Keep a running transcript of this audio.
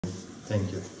Thank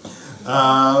you.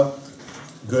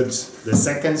 Good. The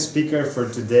second speaker for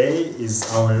today is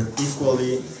our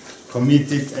equally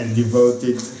committed and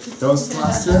devoted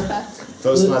Toastmaster,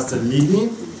 Toastmaster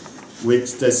Lily,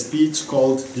 with the speech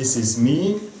called "This is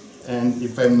me," and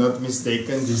if I'm not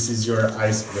mistaken, this is your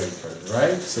icebreaker,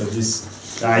 right? So the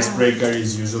icebreaker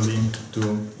is usually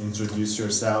to introduce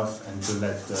yourself and to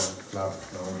let the club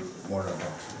know more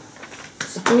about you.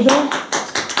 Student,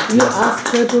 you asked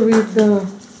her to read the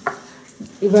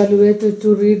evaluator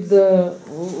to read the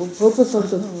purpose of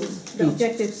the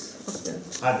objectives of the.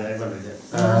 I have already.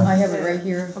 I have it right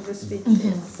here. Of the speech.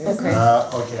 Okay.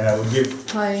 Okay, I will give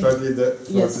shortly the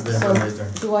floor to the evaluator.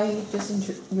 Do I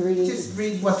just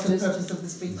read what the purpose of the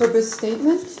speech is? Purpose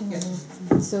statement? Yes.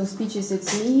 So speech is its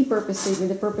me. Purpose statement.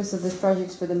 The purpose of this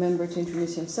project is for the member to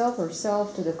introduce himself or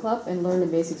herself to the club and learn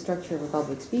the basic structure of a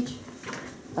public speech.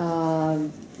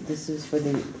 This is for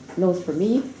the notes for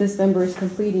me. This member is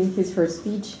completing his/her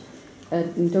speech.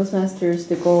 In Toastmasters,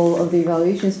 the goal of the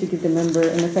evaluation is to give the member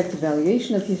an effective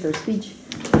evaluation of his/her speech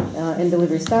and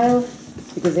delivery style.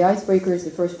 Because the icebreaker is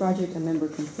the first project a member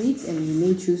completes, and you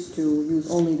may choose to use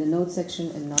only the notes section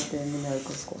and not the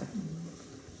numerical score.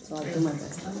 So I'll do my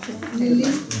best. Lily,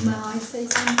 may I say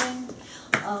something?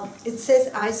 It says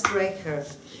icebreaker,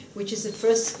 which is the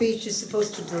first speech you're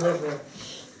supposed to deliver.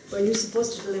 But you're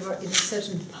supposed to deliver in a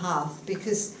certain path,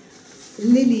 because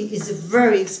Lily is a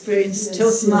very experienced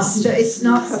Toastmaster. It's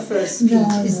not her first speech.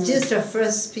 No, it's just her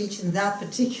first speech in that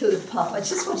particular path. I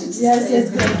just wanted to say Yes,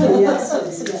 thank you. Yes,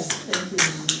 thank you.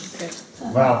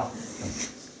 Okay. Well,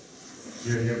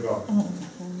 here you go.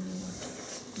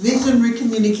 Visionary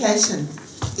communication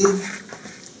is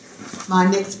my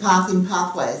next path in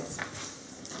Pathways.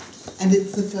 And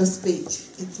it's the first speech.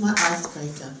 It's my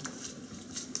icebreaker.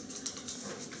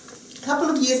 A couple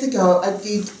of years ago, I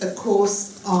did a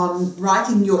course on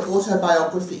writing your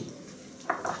autobiography.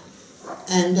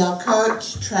 And our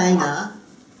coach trainer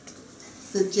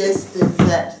suggested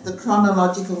that the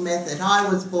chronological method, I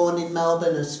was born in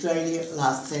Melbourne, Australia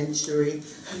last century.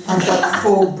 I've got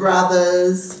 4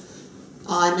 brothers.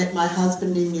 I met my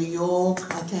husband in New York.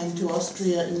 I came to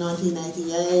Austria in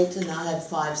 1988 and I have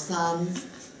 5 sons.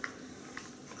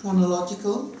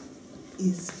 Chronological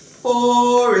is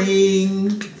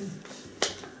boring.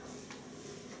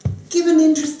 Give an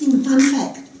interesting fun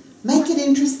fact. Make it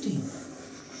interesting.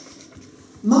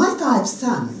 My 5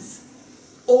 sons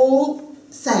all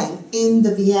sang in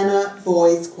the Vienna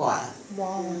Boys Choir.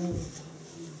 Wow.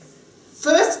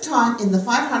 First time in the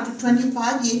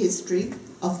 525-year history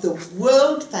of the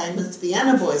world-famous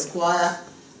Vienna Boys Choir,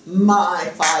 my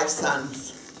 5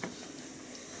 sons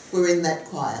were in that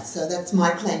choir. So that's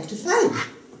my claim to fame.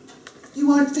 You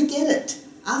won't forget it.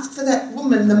 Ask for that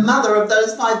woman, the mother of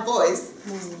those 5 boys,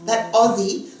 that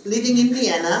Aussie living in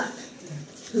Vienna,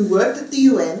 who worked at the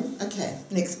UN. Okay,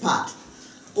 next part.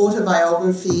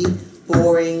 Autobiography,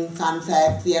 boring, fun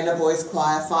fact, Vienna Boys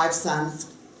Choir, 5 sons.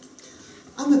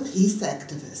 I'm a peace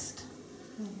activist.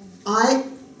 I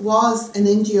was an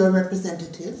NGO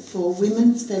representative for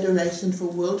Women's Federation for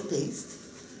World Peace,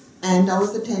 and I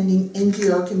was attending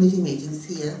NGO committee meetings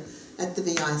here at the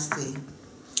VIC.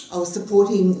 I was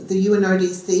supporting the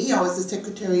UNODC. I was the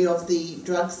secretary of the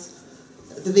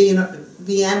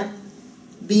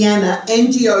Vienna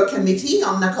NGO Committee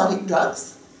on Narcotic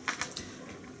Drugs.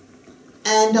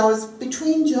 And I was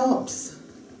between jobs.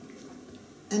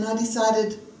 And I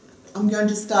decided I'm going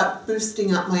to start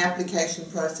boosting up my application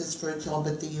process for a job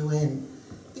at the UN.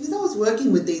 Because I was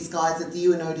working with these guys at the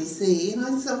UNODC and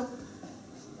I thought,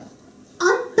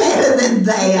 I'm better than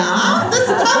they are. The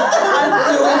stuff that I'm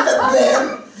doing for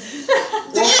them,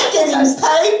 they're getting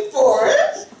paid for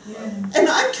it. And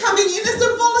I'm coming in as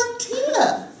a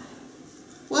volunteer.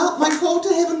 Well, my call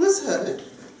to heaven was heard.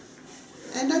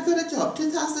 And I got a job.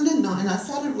 2009, I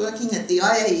started working at the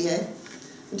IAEA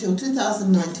until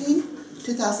 2019.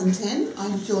 2010,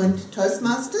 I joined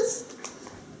Toastmasters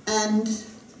and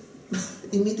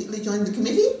immediately joined the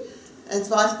committee as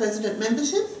Vice President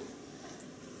Membership.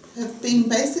 Have been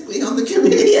basically on the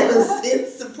committee ever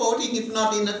since, supporting, if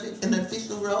not in an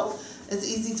official role, as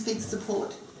Easy Speak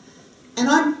support. And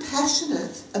I'm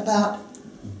passionate about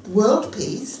world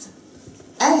peace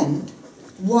and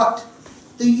what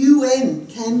the UN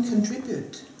can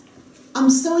contribute. I'm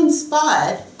so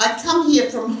inspired. I come here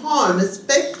from home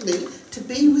especially to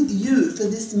be with you for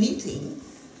this meeting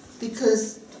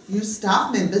because you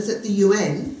staff members at the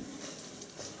UN,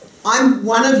 I'm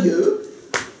one of you.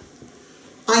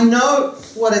 I know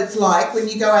what it's like when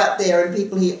you go out there and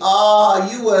people hear, oh,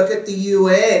 you work at the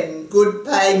UN, good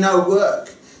pay, no work.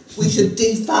 We should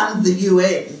defund the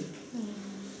UN.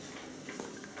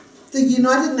 the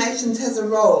United Nations has a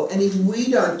role, and if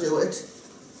we don't do it,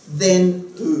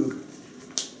 then who?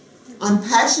 I'm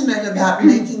passionate about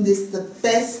making this the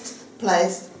best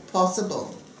place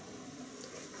possible.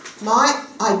 My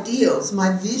ideals,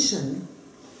 my vision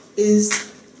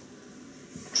is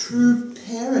True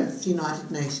Parents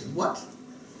United Nations. What?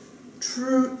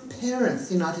 True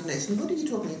Parents United Nations. What are you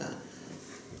talking about?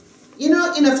 You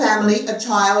know, in a family, a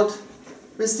child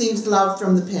receives love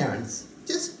from the parents.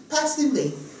 Just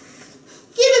passively.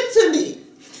 Give it to me.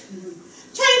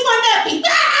 Change my nappy.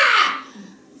 Ah!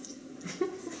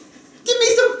 Give me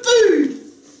some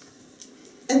food.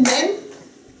 And then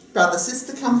brother,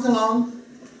 sister comes along.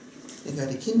 They go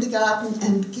to kindergarten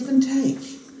and give and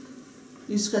take.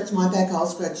 You scratch my back, I'll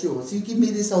scratch yours. You give me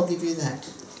this, I'll give you that.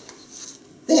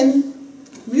 Then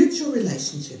mutual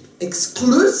relationship,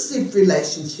 exclusive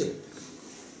relationship.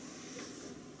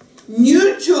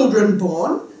 New children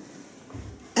born,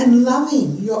 and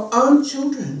loving your own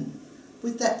children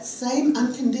with that same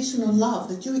unconditional love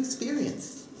that you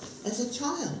experienced as a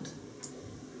child.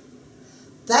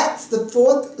 That's the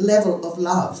fourth level of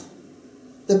love,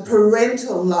 the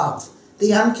parental love,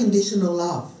 the unconditional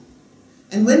love.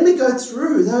 And when we go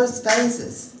through those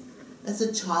phases as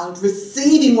a child,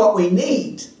 receiving what we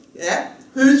need, yeah?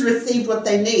 Who's received what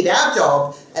they need? Our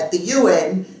job at the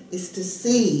UN is to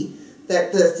see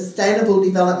that the Sustainable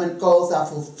Development Goals are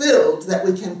fulfilled, that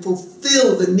we can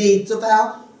fulfill the needs of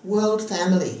our world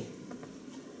family.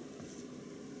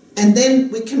 And then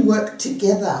we can work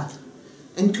together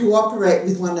and cooperate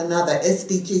with one another,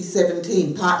 SDG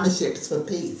 17, Partnerships for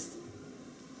Peace.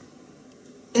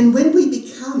 And when we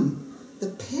become the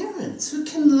parents who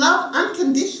can love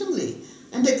unconditionally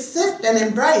and accept and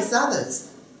embrace others,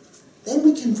 then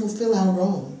we can fulfill our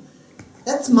role.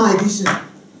 That's my vision.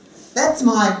 That's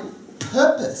my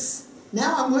purpose.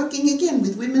 Now I'm working again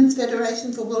with Women's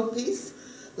Federation for World Peace.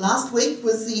 Last week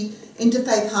was the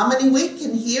Interfaith Harmony Week,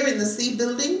 and here in the C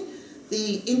building,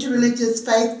 the Interreligious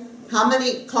Faith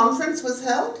Harmony Conference was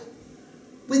held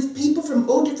with people from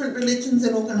all different religions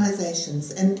and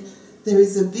organisations. And there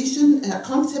is a vision, a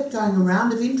concept going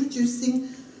around of introducing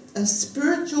a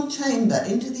spiritual chamber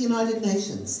into the United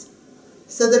Nations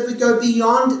so that we go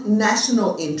beyond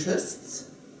national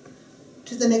interests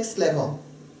to the next level.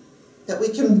 That we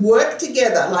can work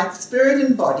together like spirit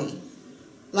and body,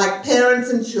 like parents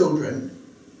and children,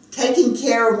 taking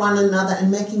care of one another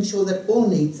and making sure that all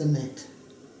needs are met.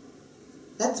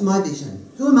 That's my vision.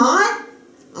 Who am I?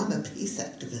 I'm a peace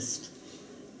activist.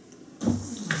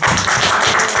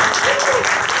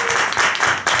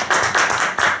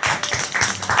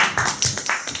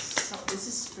 So this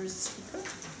is first speaker.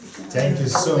 Thank you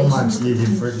so much, Lily,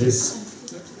 for this,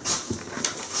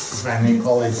 if I may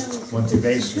call it,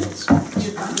 motivational.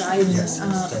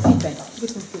 Feedback.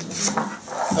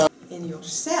 And your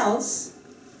cells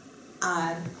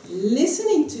are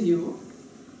listening to you.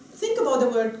 Think about the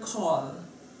word call.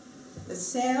 The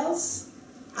cells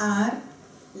are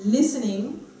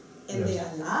listening and they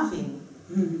are loving.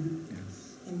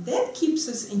 And that keeps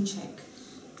us in check.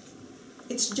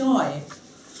 It's joy.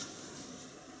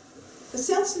 The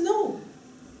cells know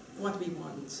what we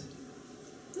want.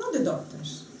 Not the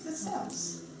doctors, the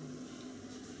cells.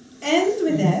 And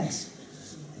with that,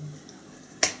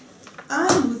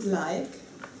 I would like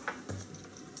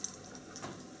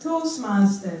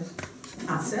Toastmaster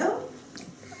Hassel.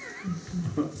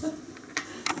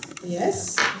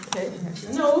 Yes, okay,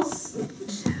 your nose.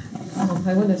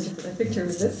 I want a picture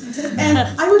with this. And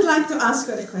I would like to ask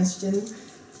her a question.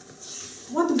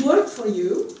 What worked for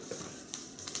you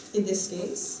in this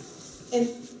case, and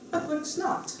what works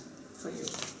not for you?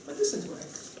 What doesn't work?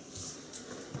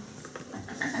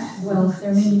 Well, there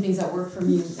are many things that work for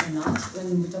me and not.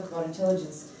 When we talk about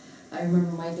intelligence, I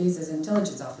remember my days as an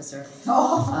intelligence officer.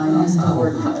 I used to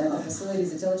work at a facility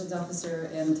as intelligence officer,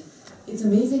 and it's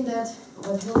amazing that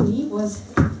what helped me was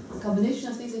a combination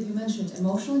of things that you mentioned: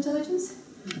 emotional intelligence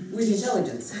with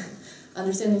intelligence,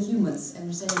 understanding humans,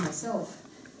 understanding myself,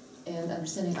 and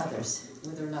understanding others,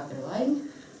 whether or not they're lying.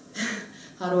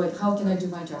 How can I do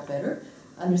my job better?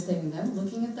 Understanding them,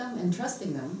 looking at them, and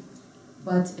trusting them,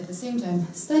 but at the same time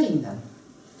studying them.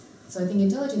 So I think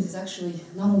intelligence is actually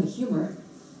not only humor.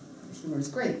 Humor is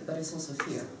great, but it's also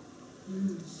fear.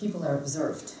 People are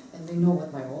observed, and they know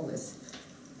what my role is.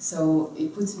 So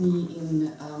it puts me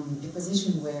in a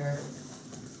position where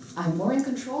I'm more in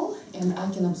control, and I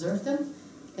can observe them,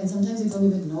 and sometimes they don't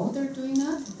even know they're doing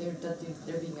that,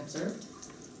 they're being observed.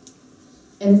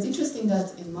 And it's interesting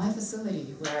that in my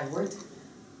facility where I worked,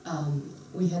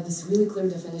 we had this really clear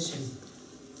definition.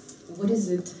 What is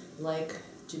it like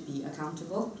to be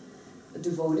accountable,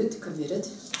 devoted, committed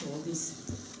to all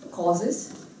these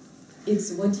causes,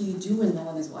 it's what do you do when no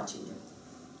one is watching you?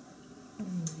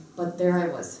 But there I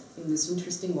was, in this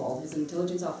interesting role as an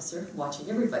intelligence officer, watching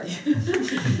everybody,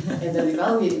 and then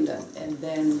evaluating them, and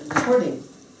then recording.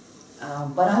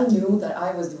 But I knew that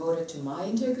I was devoted to my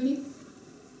integrity.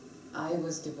 I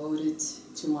was devoted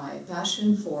to my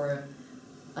passion for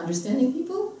understanding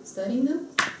people, studying them,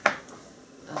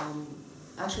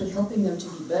 actually helping them to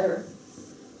be better.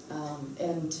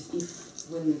 And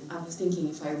when I was thinking,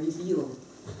 if I reveal,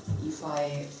 if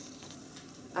I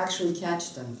actually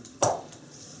catch them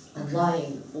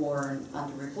lying or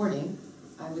under-reporting,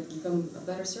 I would give them a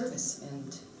better service.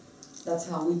 And that's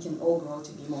how we can all grow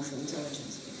to be emotional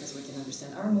intelligence, because we can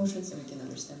understand our emotions and we can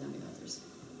understand them in others.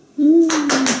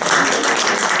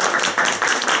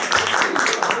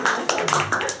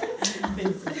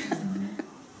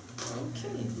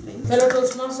 Fellow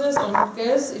Toastmasters,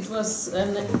 it was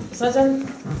such a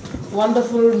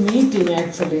wonderful meeting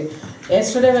actually.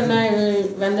 Yesterday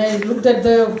when I looked at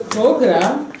the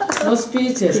program, no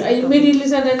speeches, I immediately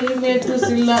sent an email to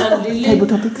Silla and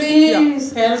Lily,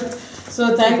 please help.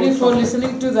 So thank you for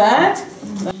listening to that.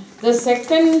 The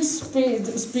second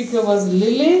speaker was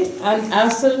Lily, and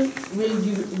Asel will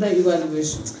give the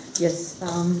evaluation. Yes,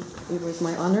 it was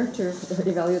my honor to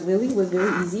evaluate Lily. It was a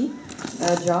very easy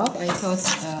job. I thought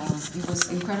it was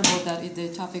incredible that the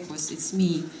topic was "it's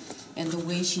me," and the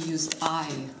way she used "I"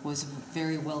 was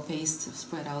very well paced,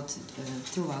 spread out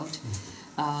throughout.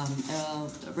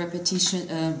 Repetition.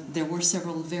 There were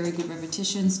several very good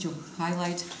repetitions to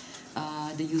highlight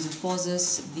the use of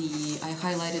pauses. I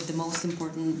highlighted the most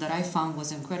important that I found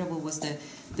was incredible was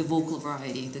the vocal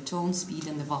variety, the tone, speed,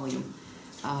 and the volume.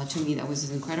 To me, that was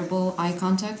incredible. Eye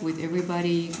contact with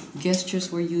everybody.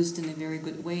 Gestures were used in a very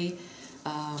good way.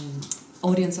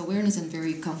 Audience awareness and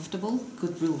very comfortable,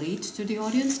 could relate to the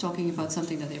audience, talking about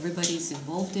something that everybody is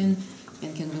involved in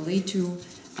and can relate to.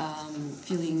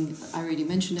 Feeling, I already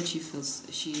mentioned that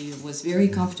she was very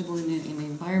comfortable in the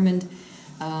environment.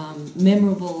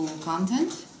 Memorable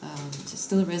content, it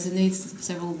still resonates.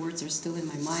 Several words are still in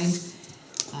my mind.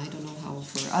 I don't know how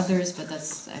for others, but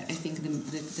I think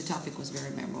the topic was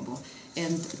very memorable.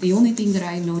 And the only thing that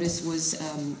I noticed was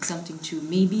something to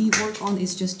maybe work on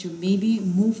is just to maybe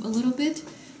move a little bit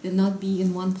and not be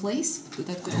in one place.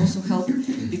 That could also help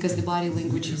because the body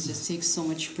language just takes so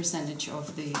much percentage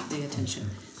of the attention.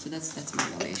 So that's my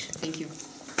evaluation. Thank you.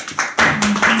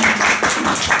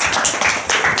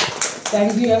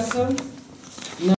 Thank you, Asel.